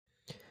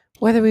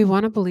Whether we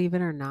want to believe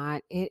it or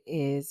not, it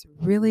is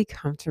really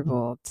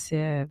comfortable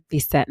to be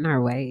set in our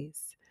ways.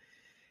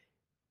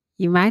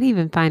 You might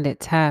even find it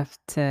tough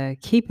to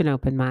keep an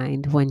open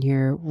mind when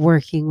you're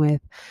working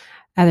with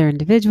other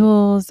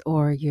individuals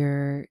or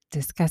you're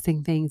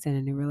discussing things in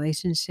a new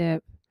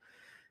relationship.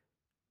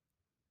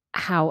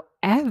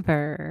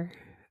 However,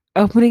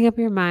 opening up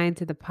your mind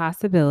to the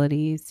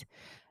possibilities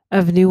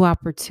of new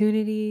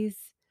opportunities,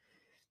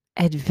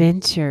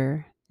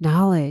 adventure,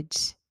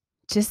 knowledge,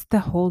 just the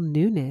whole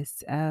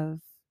newness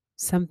of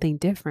something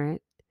different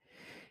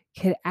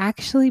could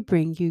actually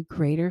bring you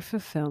greater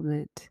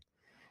fulfillment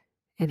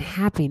and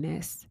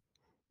happiness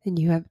than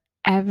you have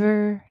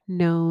ever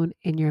known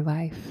in your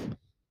life.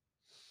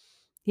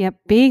 Yep,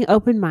 being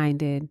open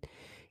minded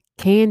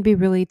can be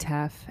really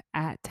tough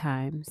at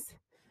times,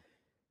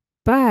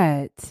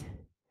 but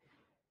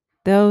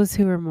those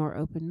who are more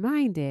open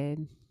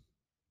minded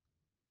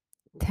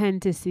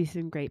tend to see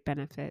some great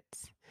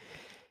benefits.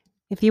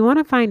 If you want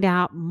to find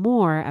out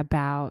more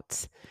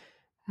about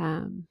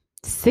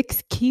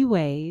 6 key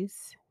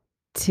ways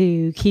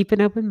to keep an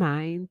open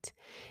mind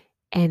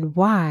and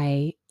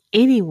why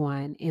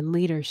anyone in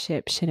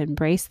leadership should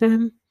embrace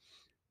them,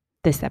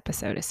 this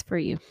episode is for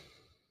you.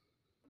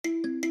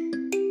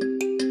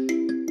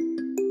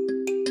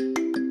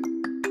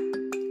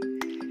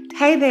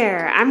 Hey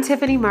there, I'm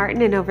Tiffany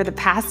Martin, and over the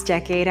past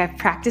decade, I've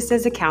practiced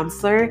as a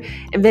counselor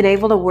and been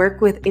able to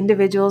work with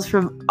individuals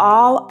from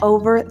all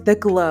over the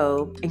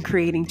globe in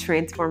creating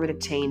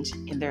transformative change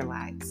in their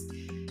lives.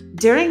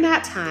 During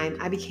that time,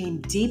 I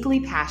became deeply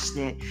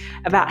passionate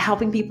about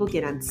helping people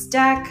get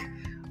unstuck,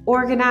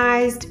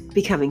 organized,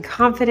 becoming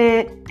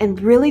confident,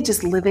 and really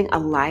just living a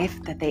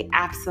life that they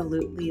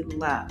absolutely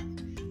love.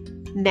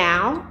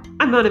 Now,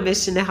 I'm on a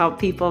mission to help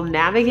people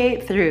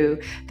navigate through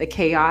the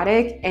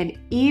chaotic and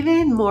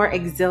even more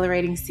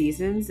exhilarating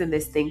seasons in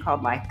this thing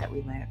called life that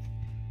we live.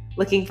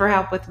 Looking for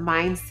help with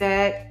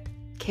mindset,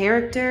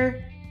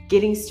 character,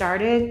 getting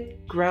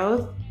started,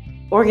 growth,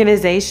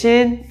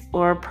 organization,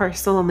 or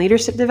personal and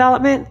leadership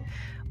development?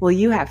 Well,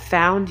 you have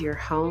found your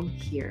home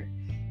here.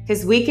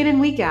 Because week in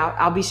and week out,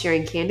 I'll be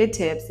sharing candid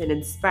tips and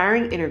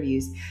inspiring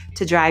interviews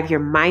to drive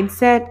your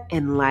mindset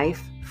and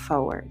life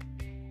forward.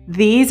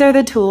 These are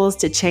the tools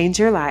to change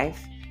your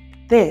life.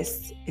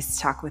 This is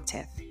Talk with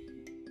Tiff.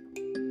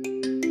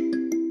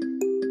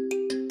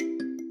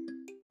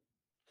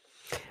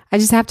 I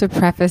just have to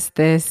preface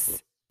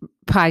this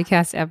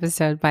podcast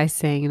episode by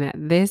saying that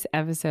this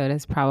episode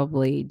is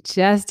probably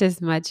just as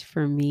much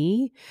for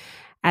me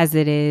as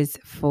it is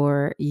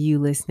for you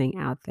listening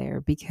out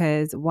there.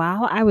 Because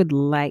while I would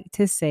like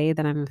to say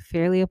that I'm a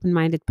fairly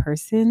open-minded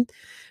person,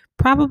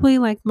 probably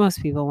like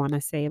most people want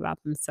to say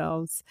about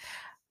themselves,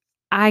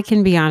 I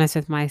can be honest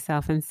with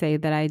myself and say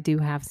that I do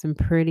have some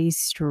pretty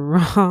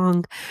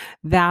strong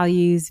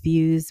values,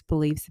 views,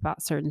 beliefs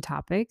about certain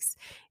topics.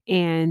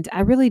 And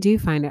I really do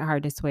find it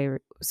hard to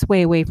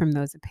sway away from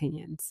those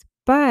opinions.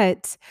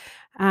 But,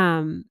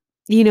 um,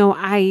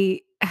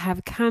 I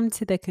have come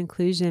to the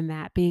conclusion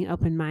that being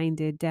open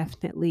minded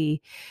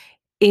definitely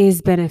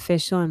is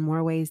beneficial in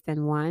more ways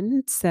than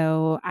one.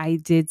 So I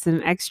did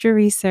some extra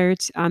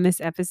research on this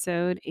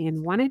episode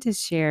and wanted to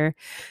share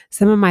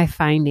some of my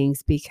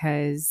findings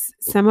because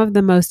some of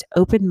the most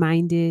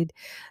open-minded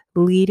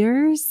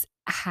leaders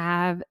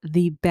have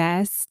the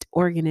best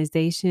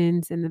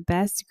organizations and the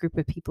best group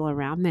of people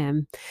around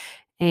them.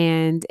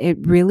 And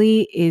it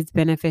really is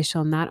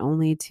beneficial not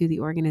only to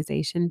the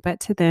organization, but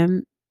to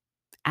them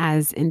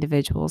as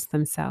individuals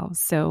themselves.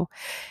 So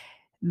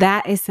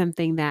that is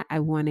something that I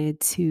wanted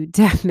to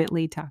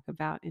definitely talk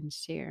about and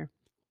share.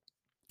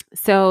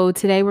 So,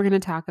 today we're going to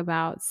talk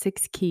about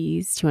 6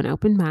 keys to an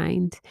open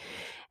mind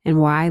and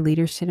why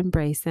leaders should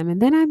embrace them.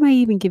 And then I might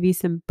even give you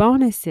some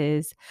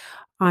bonuses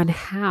on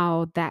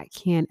how that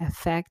can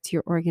affect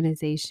your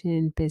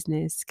organization,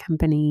 business,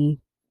 company,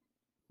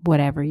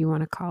 whatever you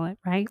want to call it,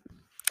 right?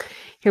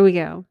 Here we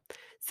go.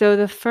 So,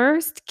 the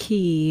first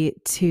key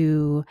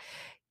to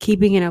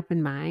keeping an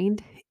open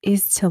mind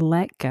is to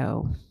let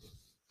go.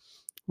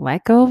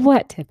 Let go of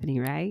what, Tiffany,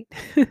 right?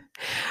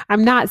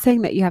 I'm not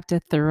saying that you have to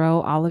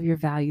throw all of your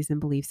values and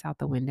beliefs out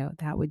the window.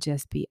 That would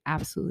just be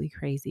absolutely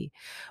crazy.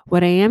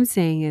 What I am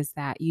saying is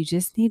that you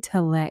just need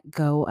to let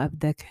go of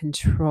the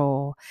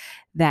control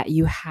that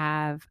you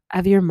have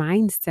of your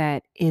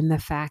mindset in the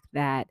fact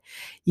that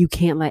you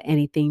can't let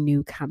anything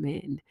new come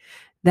in.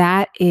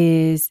 That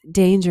is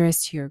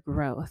dangerous to your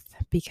growth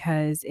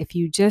because if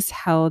you just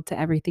held to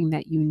everything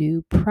that you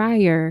knew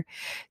prior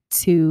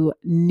to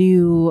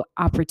new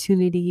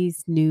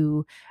opportunities,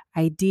 new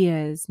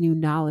ideas, new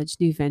knowledge,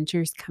 new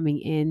ventures coming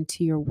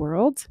into your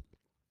world,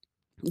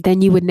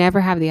 then you would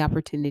never have the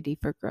opportunity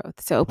for growth.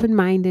 So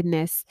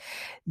open-mindedness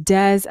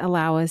does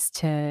allow us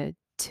to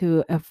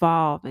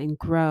evolve and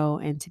grow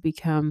and to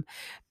become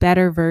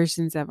better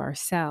versions of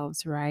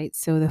ourselves, right?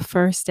 So the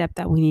first step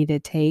that we need to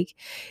take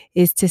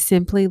is to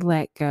simply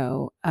let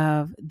go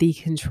of the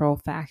control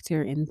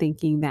factor in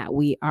thinking that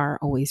we are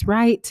always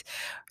right,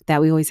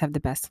 that we always have the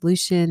best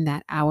solution,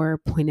 that our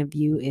point of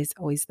view is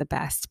always the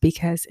best,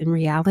 because in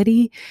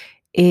reality,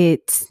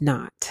 It's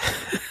not.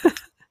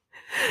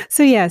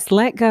 So, yes,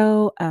 let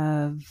go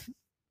of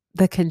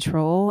the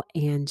control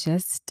and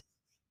just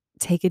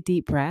take a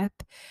deep breath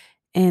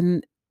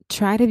and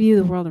try to view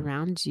the world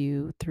around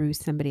you through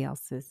somebody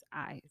else's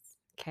eyes.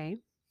 Okay.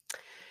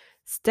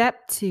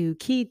 Step two,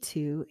 key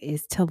two,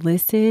 is to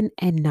listen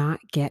and not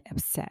get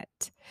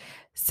upset.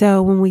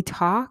 So when we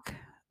talk,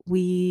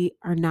 we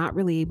are not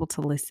really able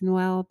to listen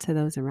well to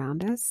those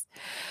around us.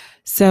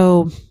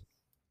 So,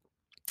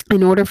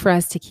 in order for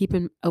us to keep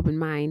an open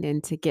mind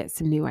and to get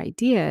some new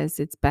ideas,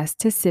 it's best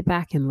to sit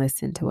back and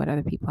listen to what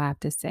other people have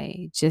to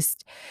say.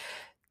 Just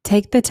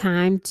take the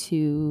time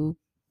to,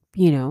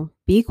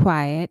 be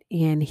quiet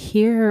and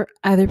hear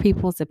other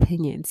people's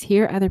opinions,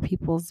 hear other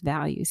people's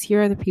values,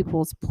 hear other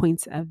people's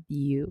points of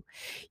view.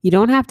 You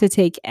don't have to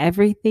take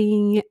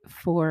everything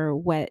for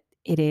what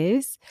it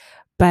is,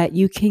 but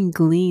you can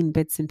glean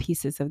bits and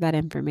pieces of that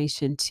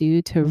information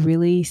too to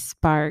really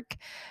spark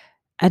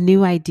a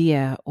new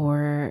idea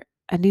or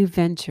a new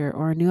venture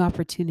or a new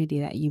opportunity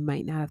that you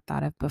might not have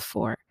thought of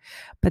before.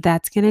 But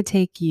that's going to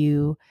take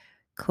you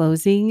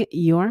closing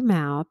your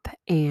mouth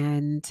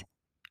and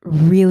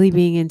really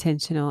being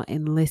intentional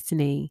in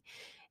listening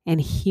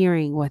and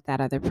hearing what that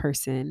other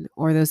person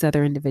or those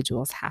other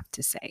individuals have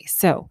to say.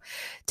 So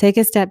take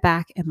a step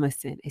back and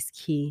listen is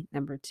key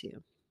number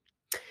two.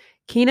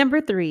 Key number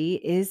three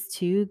is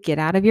to get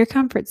out of your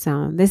comfort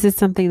zone. This is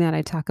something that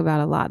I talk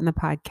about a lot in the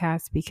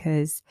podcast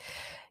because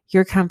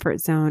your comfort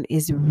zone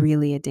is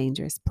really a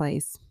dangerous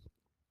place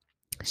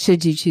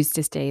should you choose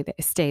to stay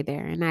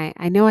there. And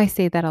I know I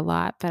say that a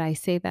lot, but I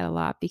say that a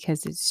lot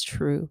because it's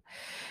true.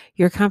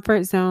 Your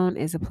comfort zone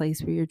is a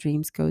place where your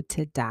dreams go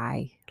to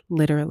die,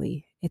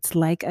 literally. It's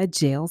like a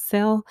jail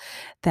cell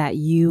that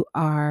you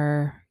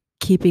are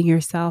keeping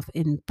yourself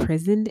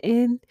imprisoned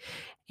in.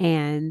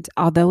 And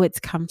although it's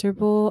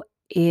comfortable,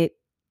 it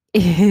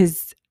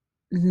is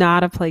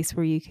not a place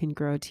where you can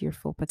grow to your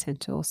full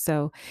potential.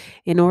 So,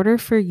 in order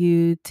for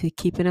you to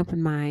keep an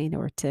open mind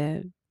or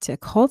to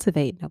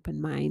cultivate an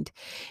open mind,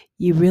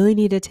 you really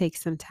need to take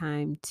some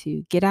time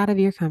to get out of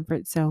your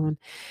comfort zone,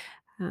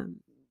 um,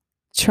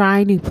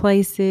 try new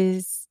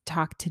places,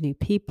 talk to new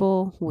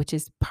people, which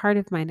is part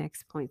of my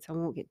next point. So I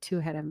won't get too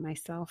ahead of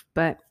myself,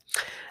 but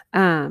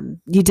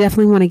you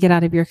definitely want to get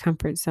out of your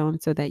comfort zone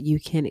so that you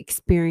can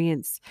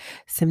experience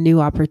some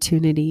new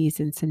opportunities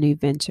and some new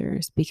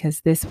ventures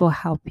because this will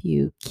help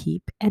you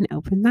keep an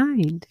open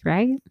mind,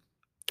 right?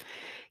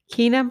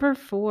 Key number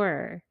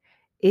 4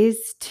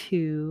 is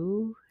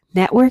to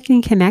network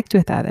and connect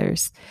with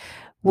others.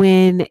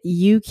 When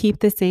you keep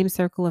the same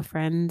circle of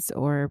friends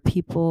or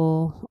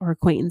people or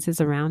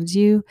acquaintances around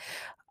you,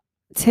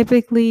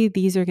 typically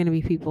these are going to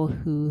be people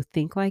who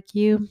think like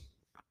you,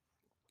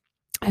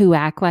 who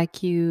act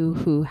like you,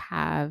 who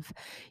have,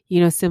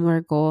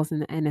 similar goals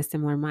and a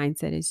similar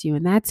mindset as you.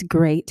 And that's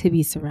great to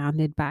be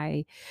surrounded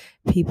by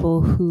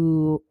people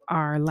who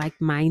are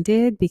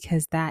like-minded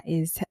because that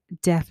is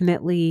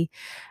definitely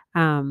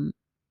um,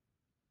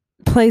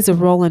 plays a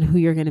role in who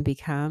you're going to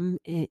become,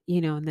 in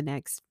the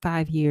next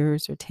 5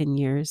 years or 10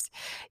 years.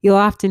 You'll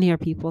often hear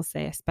people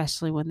say,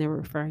 especially when they're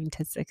referring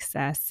to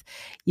success,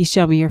 you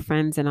show me your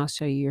friends and I'll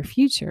show you your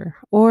future.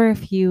 Or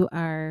if you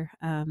are,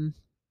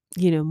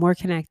 more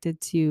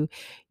connected to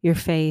your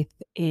faith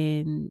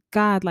in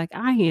God, like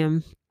I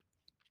am,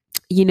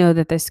 you know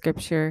that the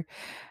scripture,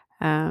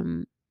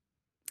 um,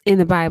 in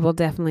the Bible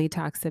definitely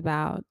talks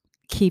about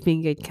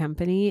keeping good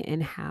company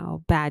and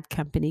how bad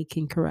company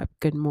can corrupt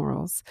good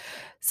morals.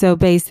 So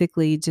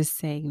basically just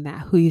saying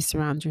that who you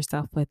surround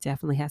yourself with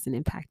definitely has an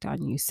impact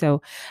on you.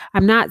 So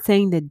I'm not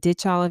saying to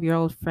ditch all of your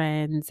old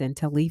friends and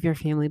to leave your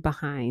family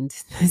behind.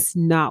 That's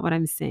not what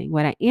I'm saying.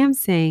 What I am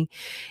saying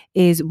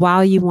is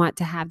while you want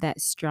to have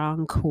that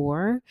strong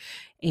core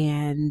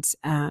and,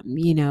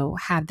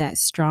 have that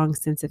strong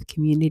sense of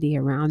community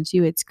around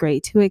you, it's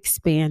great to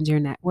expand your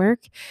network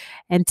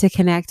and to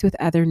connect with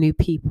other new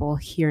people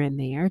here and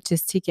there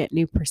just to get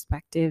new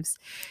perspectives,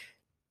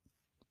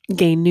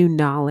 gain new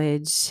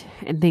knowledge,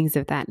 and things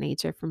of that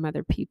nature from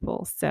other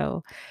people.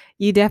 So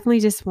you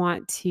definitely just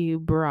want to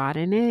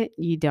broaden it.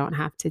 You don't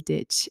have to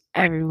ditch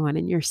everyone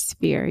in your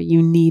sphere.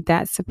 You need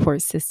that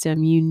support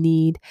system. You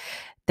need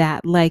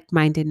that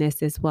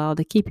like-mindedness as well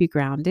to keep you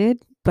grounded.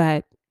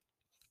 But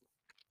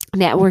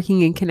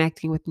networking and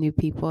connecting with new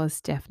people is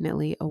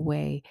definitely a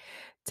way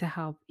to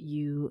help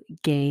you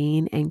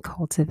gain and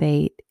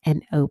cultivate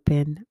an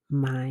open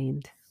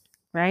mind,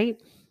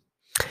 right?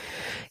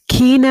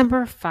 Key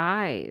number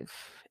 5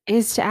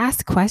 is to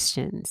ask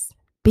questions.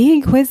 Be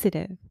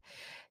inquisitive.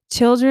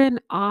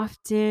 Children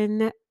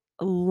often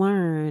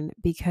learn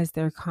because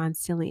they're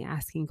constantly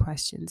asking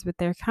questions, but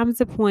there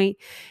comes a point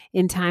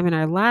in time in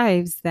our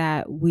lives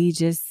that we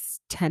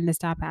just tend to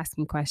stop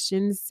asking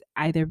questions,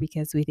 either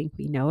because we think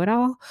we know it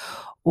all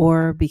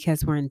or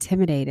because we're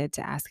intimidated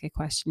to ask a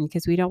question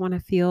because we don't want to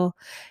feel,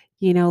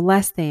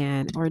 less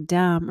than or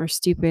dumb or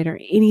stupid or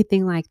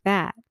anything like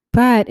that.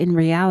 But in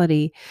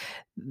reality,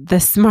 the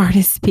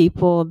smartest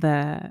people,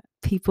 the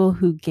people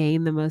who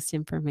gain the most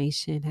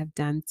information have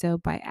done so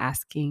by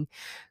asking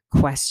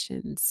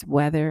questions,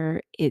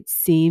 whether it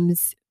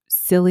seems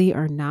silly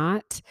or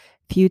not,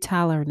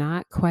 futile or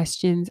not.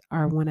 Questions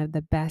are one of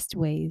the best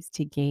ways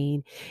to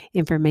gain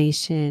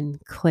information,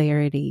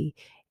 clarity,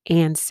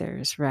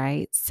 answers,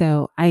 right?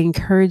 So I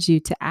encourage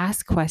you to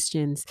ask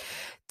questions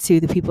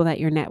to the people that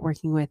you're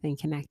networking with and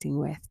connecting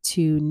with,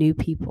 to new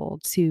people,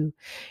 to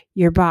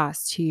your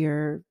boss, to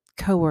your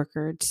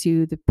coworker,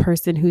 to the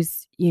person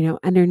who's,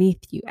 underneath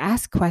you.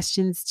 Ask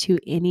questions to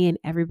any and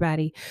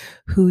everybody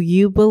who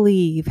you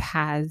believe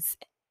has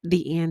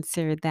the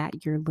answer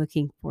that you're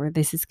looking for.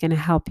 This is going to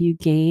help you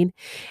gain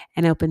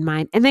an open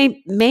mind. And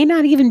they may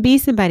not even be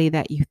somebody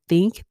that you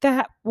think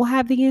that will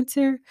have the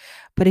answer,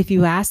 but if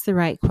you ask the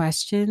right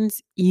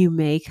questions, you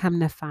may come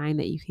to find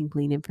that you can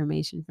glean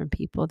information from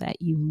people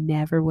that you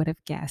never would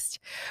have guessed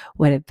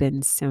would have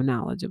been so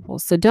knowledgeable.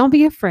 So don't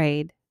be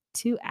afraid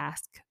to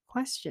ask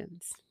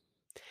questions.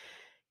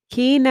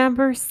 Key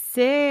number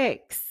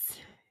 6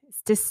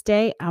 is to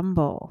stay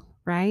humble,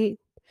 right?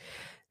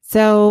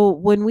 So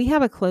when we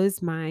have a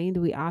closed mind,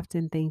 we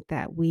often think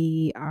that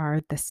we are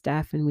the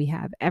stuff and we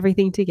have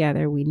everything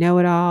together. We know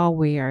it all.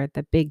 We are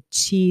the big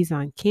cheese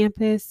on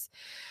campus.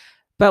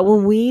 But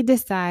when we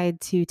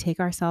decide to take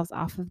ourselves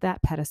off of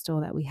that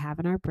pedestal that we have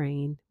in our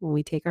brain, when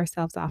we take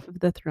ourselves off of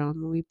the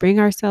throne, when we bring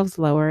ourselves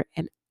lower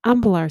and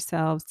humble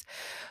ourselves,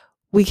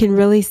 we can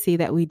really see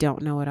that we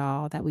don't know it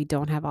all, that we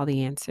don't have all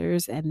the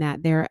answers, and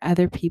that there are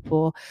other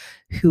people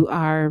who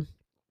are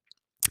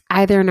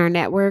either in our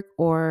network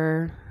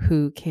or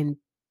who can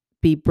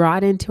be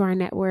brought into our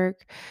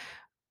network.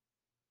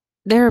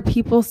 There are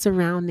people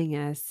surrounding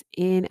us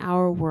in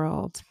our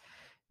world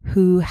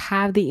who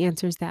have the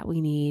answers that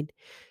we need,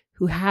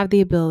 who have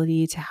the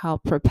ability to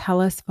help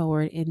propel us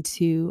forward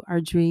into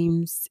our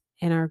dreams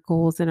and our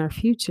goals and our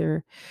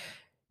future.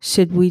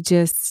 Should we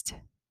just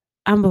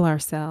humble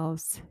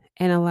ourselves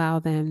and allow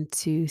them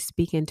to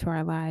speak into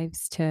our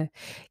lives, to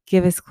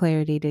give us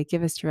clarity, to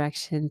give us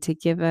direction, to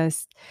give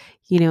us,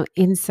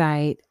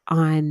 insight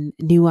on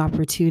new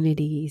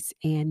opportunities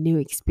and new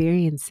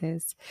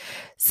experiences.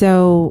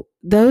 So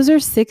those are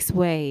 6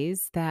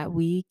 ways that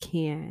we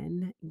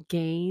can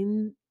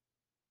gain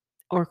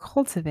or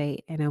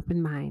cultivate an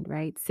open mind,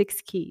 right?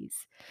 6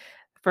 keys.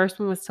 First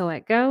one was to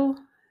let go.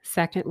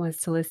 Second was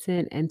to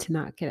listen and to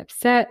not get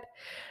upset.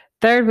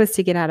 Third was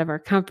to get out of our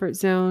comfort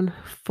zone.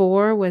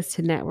 4 was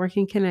to network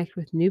and connect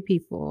with new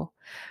people.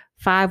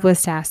 5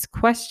 was to ask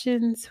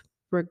questions,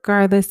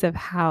 regardless of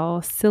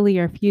how silly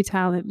or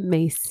futile it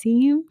may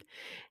seem.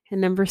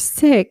 And number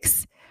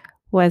 6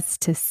 was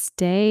to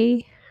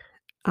stay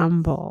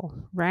humble,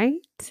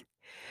 right?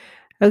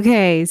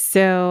 Okay,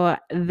 so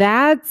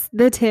that's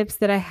the tips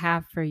that I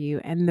have for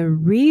you. And the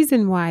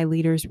reason why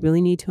leaders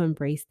really need to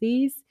embrace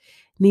these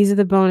are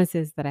the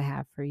bonuses that I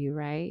have for you,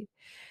 right?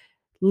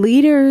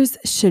 Leaders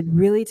should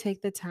really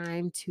take the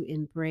time to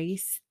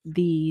embrace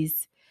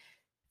these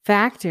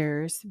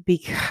factors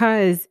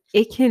because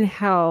it can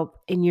help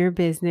in your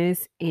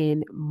business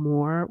in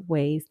more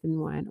ways than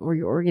one, or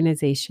your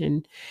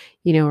organization,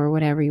 or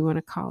whatever you want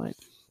to call it.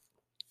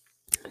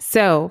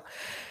 So,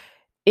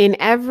 in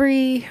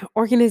every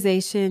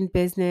organization,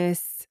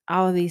 business,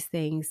 all of these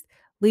things,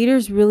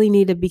 leaders really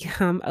need to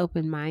become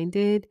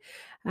open-minded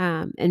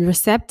and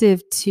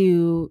receptive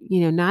to,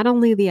 not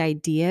only the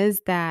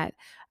ideas that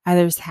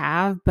others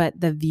have, but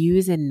the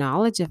views and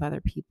knowledge of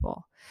other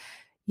people.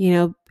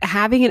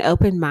 Having an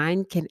open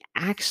mind can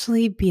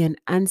actually be an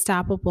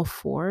unstoppable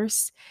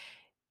force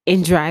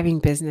in driving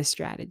business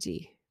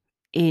strategy,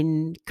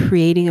 in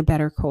creating a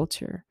better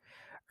culture,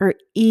 or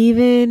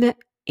even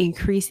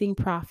increasing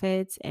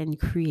profits and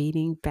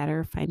creating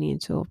better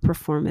financial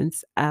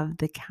performance of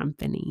the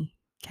company.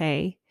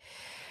 Okay.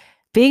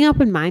 Being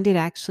open minded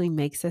actually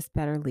makes us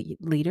better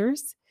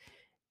leaders.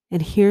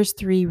 And here's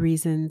 3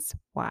 reasons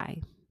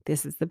why.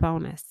 This is the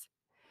bonus.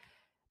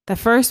 The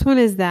first one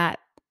is that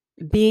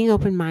being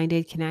open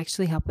minded can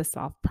actually help us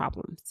solve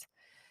problems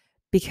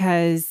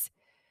because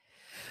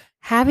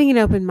having an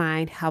open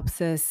mind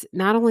helps us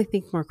not only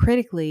think more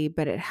critically,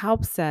 but it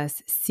helps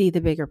us see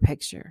the bigger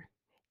picture.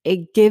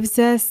 It gives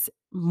us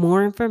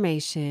more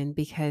information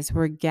because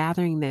we're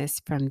gathering this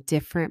from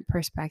different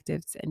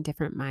perspectives and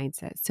different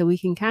mindsets. So we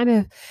can kind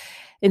of,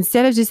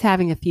 instead of just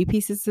having a few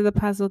pieces of the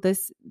puzzle,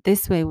 this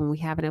way, when we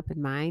have an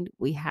open mind,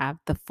 we have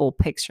the full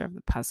picture of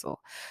the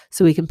puzzle.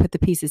 So we can put the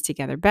pieces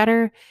together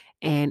better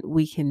and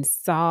we can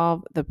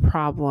solve the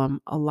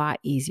problem a lot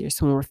easier.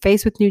 So when we're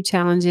faced with new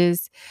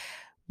challenges,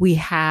 we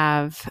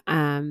have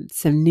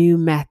some new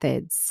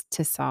methods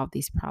to solve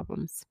these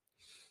problems.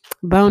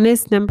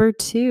 Bonus number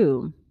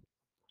 2,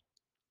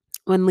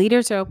 when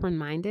leaders are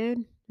open-minded,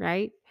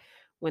 right?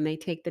 When they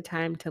take the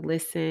time to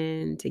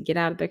listen, to get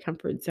out of their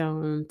comfort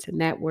zone, to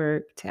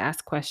network, to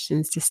ask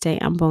questions, to stay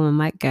humble and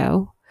let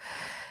go,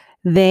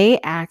 they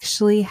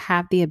actually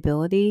have the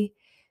ability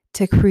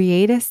to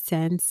create a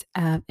sense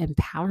of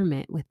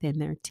empowerment within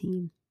their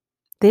team.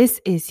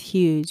 This is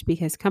huge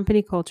because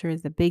company culture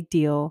is a big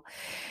deal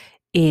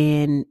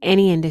in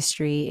any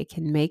industry. It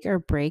can make or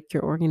break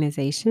your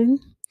organization.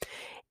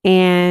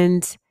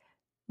 And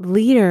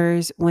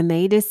leaders, when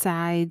they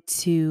decide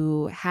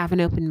to have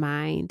an open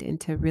mind and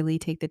to really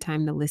take the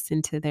time to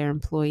listen to their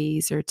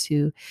employees or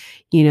to,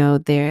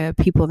 their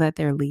people that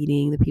they're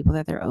leading, the people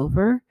that they're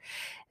over,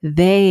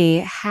 they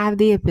have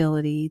the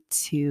ability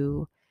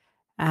to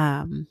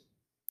um,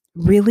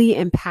 really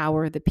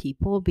empower the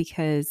people,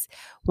 because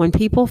when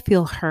people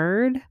feel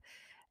heard,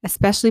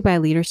 especially by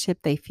leadership,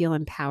 they feel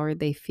empowered.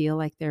 They feel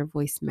like their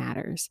voice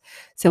matters.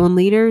 So when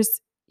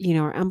leaders,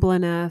 are humble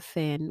enough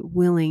and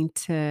willing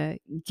to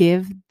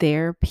give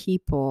their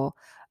people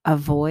a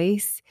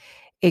voice,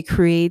 it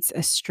creates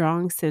a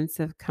strong sense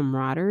of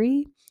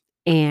camaraderie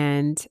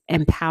and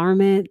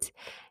empowerment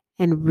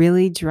and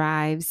really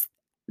drives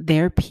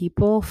their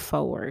people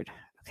forward.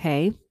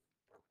 Okay.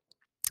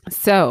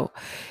 So,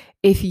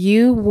 if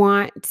you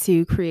want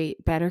to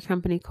create better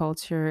company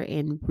culture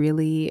and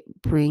really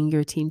bring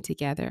your team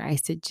together, I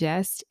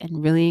suggest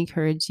and really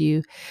encourage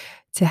you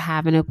to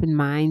have an open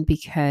mind,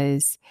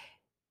 because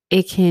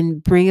it can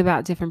bring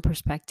about different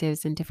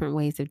perspectives and different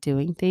ways of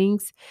doing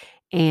things.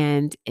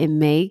 And it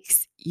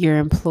makes your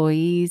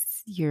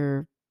employees,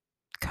 your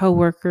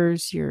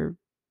coworkers, your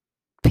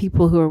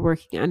people who are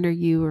working under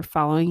you or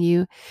following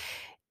you,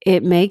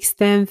 it makes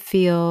them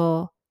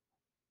feel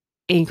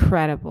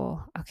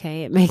incredible.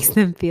 Okay. It makes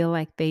them feel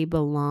like they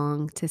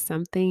belong to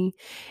something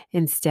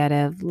instead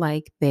of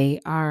like they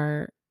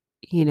are,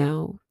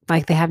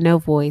 like they have no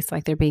voice,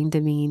 like they're being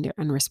demeaned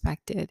or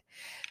unrespected.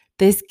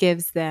 This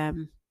gives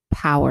them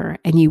power,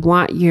 and you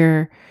want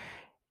your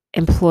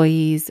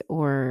employees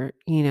or,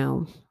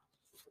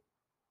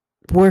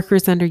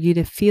 workers under you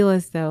to feel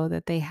as though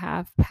that they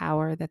have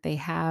power, that they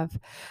have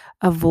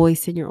a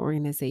voice in your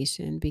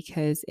organization,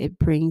 because it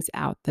brings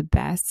out the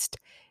best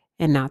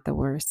and not the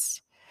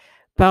worst.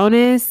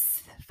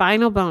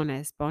 Final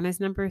bonus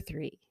number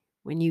 3.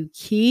 When you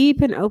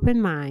keep an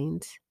open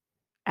mind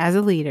as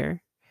a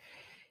leader,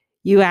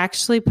 you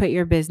actually put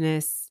your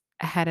business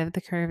ahead of the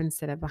curve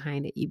instead of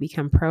behind it. You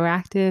become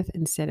proactive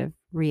instead of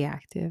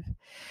reactive.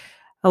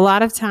 A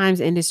lot of times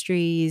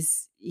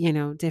industries,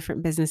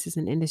 different businesses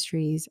and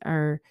industries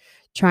are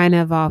trying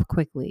to evolve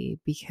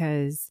quickly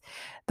because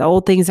the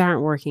old things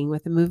aren't working.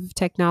 With the move of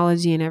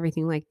technology and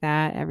everything like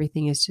that,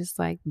 everything is just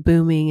like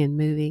booming and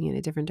moving in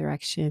a different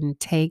direction.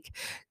 Take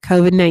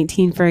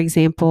COVID-19, for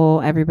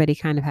example. Everybody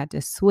kind of had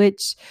to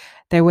switch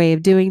their way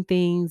of doing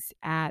things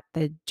at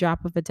the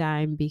drop of a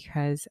dime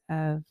because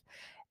of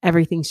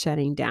everything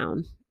shutting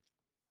down,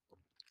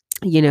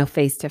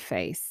 face to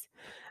face.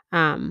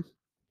 Um,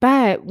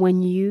 but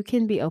when you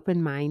can be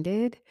open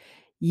minded,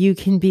 you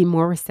can be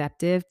more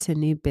receptive to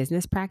new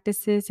business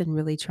practices and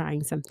really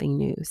trying something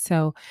new.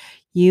 So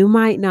you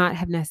might not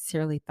have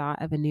necessarily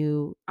thought of a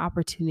new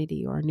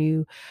opportunity or a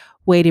new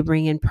way to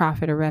bring in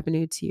profit or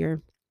revenue to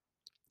your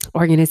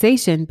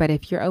organization. But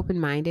if you're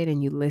open minded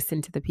and you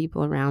listen to the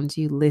people around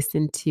you,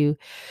 listen to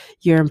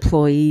your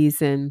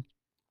employees and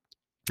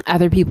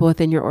other people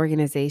within your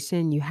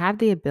organization, you have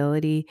the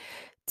ability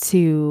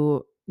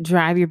to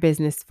drive your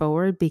business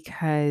forward,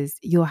 because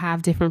you'll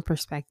have different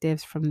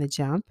perspectives from the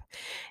jump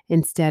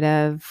instead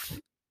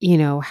of,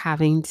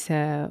 having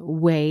to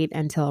wait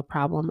until a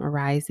problem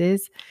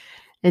arises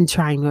and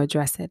trying to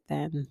address it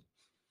then.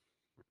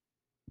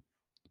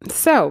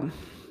 So,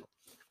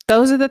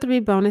 those are the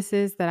 3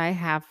 bonuses that I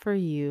have for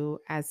you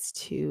as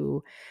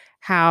to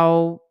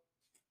how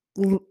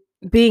l-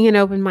 being an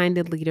open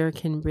minded leader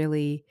can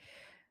really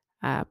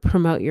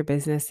promote your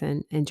business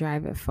and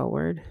drive it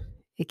forward.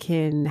 It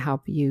can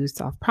help you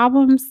solve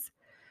problems,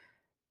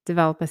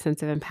 develop a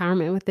sense of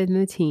empowerment within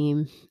the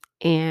team,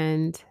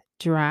 and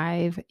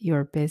drive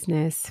your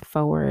business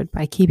forward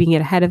by keeping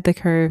it ahead of the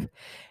curve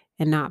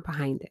and not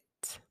behind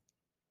it.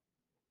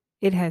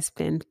 It has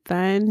been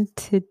fun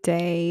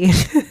today.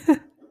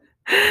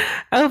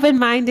 Open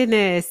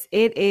mindedness.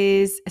 It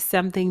is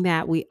something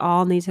that we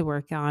all need to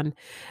work on,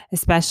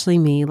 especially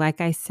me.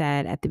 Like I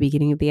said at the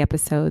beginning of the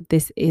episode,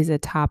 this is a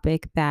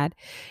topic that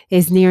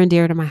is near and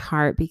dear to my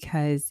heart,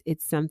 because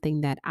it's something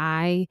that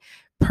I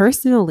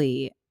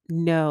personally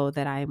know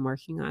that I am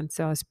working on.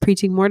 So I was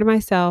preaching more to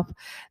myself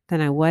than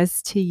I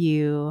was to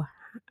you.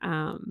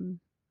 I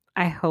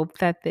hope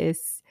that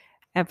this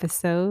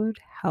episode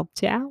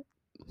helped you out.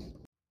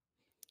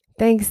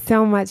 Thanks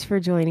so much for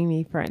joining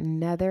me for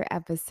another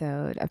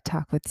episode of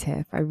Talk with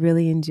Tiff. I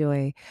really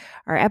enjoy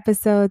our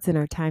episodes and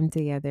our time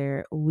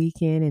together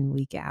week in and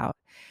week out.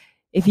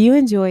 If you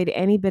enjoyed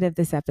any bit of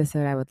this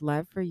episode, I would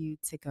love for you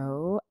to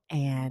go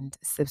and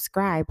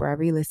subscribe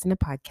wherever you listen to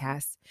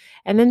podcasts,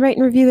 and then rate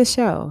and review the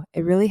show.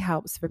 It really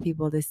helps for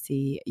people to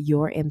see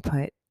your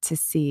input, to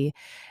see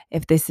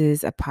if this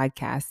is a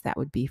podcast that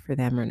would be for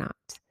them or not.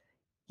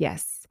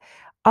 Yes.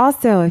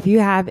 Also, if you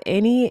have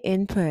any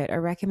input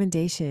or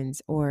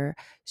recommendations or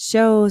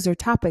shows or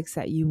topics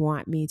that you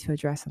want me to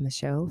address on the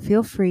show,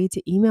 feel free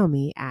to email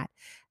me at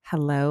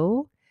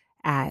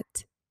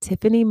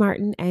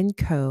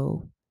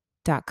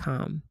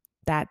hello@tiffanymartinandco.com.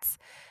 That's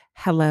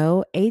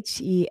hello,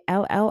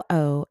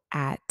 HELLO,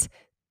 at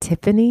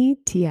Tiffany,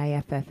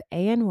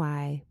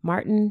 TIFFANY,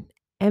 Martin,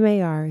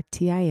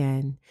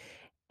 MARTIN,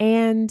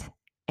 and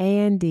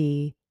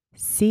AND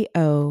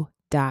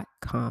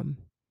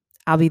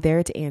I'll be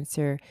there to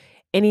answer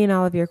any and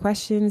all of your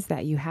questions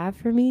that you have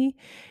for me.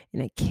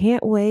 And I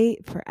can't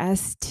wait for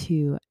us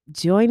to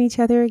join each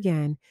other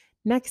again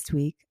next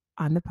week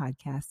on the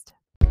podcast.